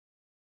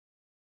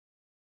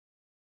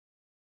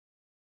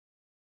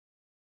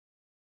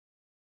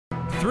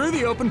Through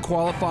the open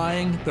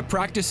qualifying, the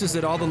practices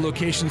at all the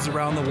locations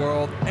around the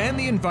world, and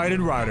the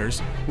invited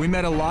riders, we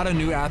met a lot of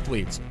new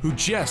athletes who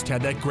just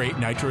had that great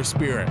Nitro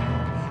spirit.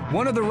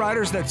 One of the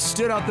riders that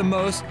stood out the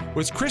most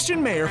was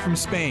Meyer from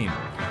Spain.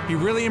 He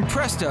really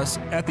impressed us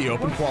at the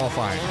open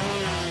qualifying.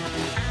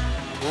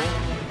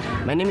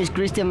 My name is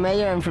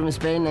Meyer, I'm from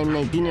Spain, I'm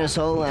 19 years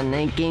old and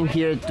I came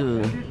here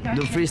to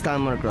do freestyle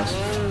motocross.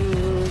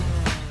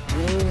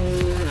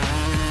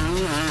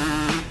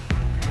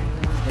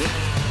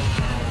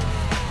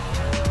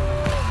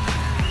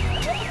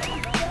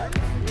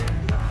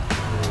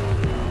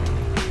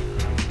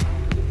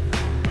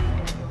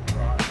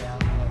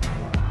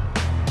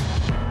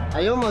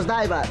 I almost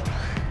died, but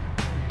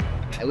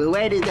we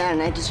waited there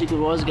and I just think it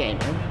was game.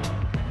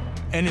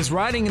 And his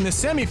riding in the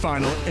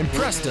semifinal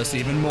impressed us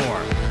even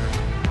more.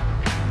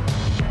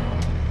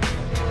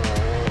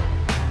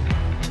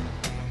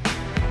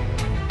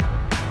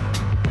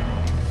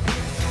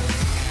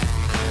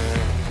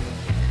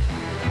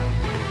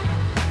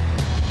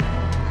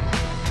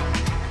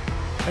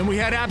 And we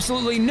had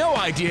absolutely no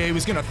idea he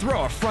was going to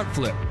throw a front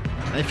flip.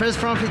 My first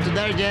front flip to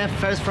there, yeah,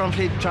 first front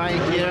flip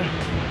trying here.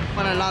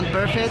 When I land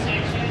perfect,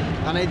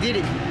 and I did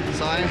it,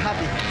 so I'm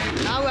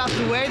happy. Now we have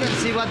to wait and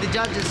see what the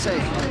judges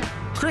say.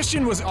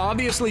 Christian was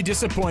obviously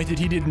disappointed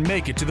he didn't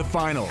make it to the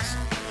finals.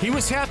 He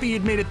was happy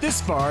he'd made it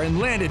this far and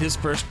landed his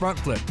first front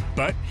flip,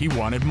 but he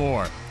wanted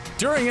more.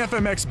 During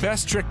FMX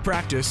Best Trick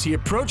practice, he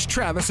approached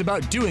Travis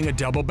about doing a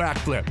double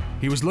backflip.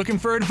 He was looking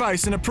for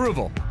advice and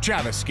approval.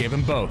 Travis gave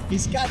him both.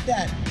 He's got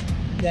that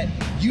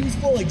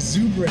youthful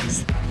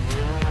exuberance.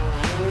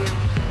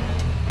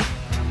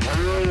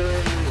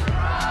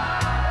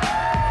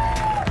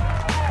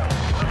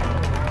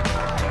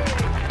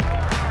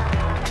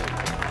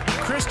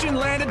 Christian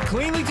landed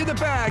cleanly to the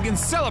bag and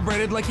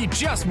celebrated like he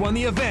just won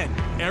the event.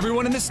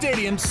 Everyone in the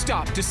stadium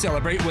stopped to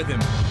celebrate with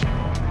him.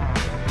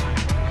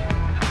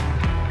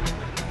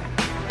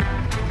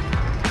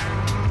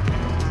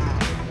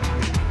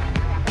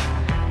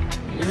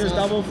 You just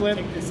double flip,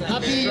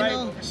 Happy,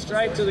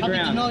 straight to the happy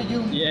ground. To know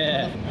you.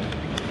 Yeah.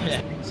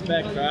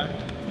 Respect, right?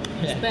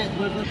 Respect.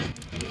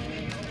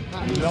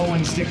 No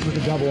one sticks with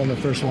the double on the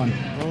first one.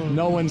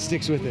 No one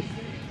sticks with it.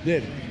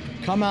 Dude,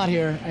 come out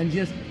here and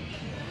just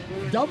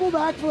double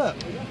backflip.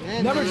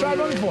 Never tried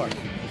one before.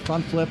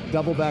 Front flip,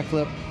 double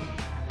backflip.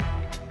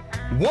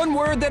 One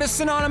word that is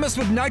synonymous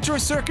with Nitro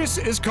Circus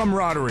is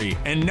camaraderie,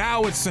 and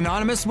now it's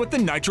synonymous with the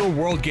Nitro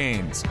World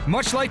Games.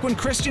 Much like when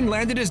Christian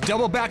landed his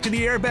double back to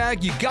the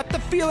airbag, you got the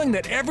feeling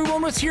that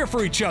everyone was here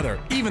for each other,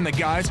 even the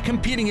guys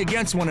competing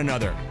against one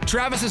another.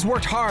 Travis has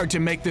worked hard to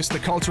make this the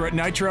culture at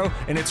Nitro,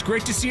 and it's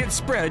great to see it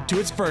spread to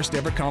its first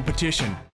ever competition.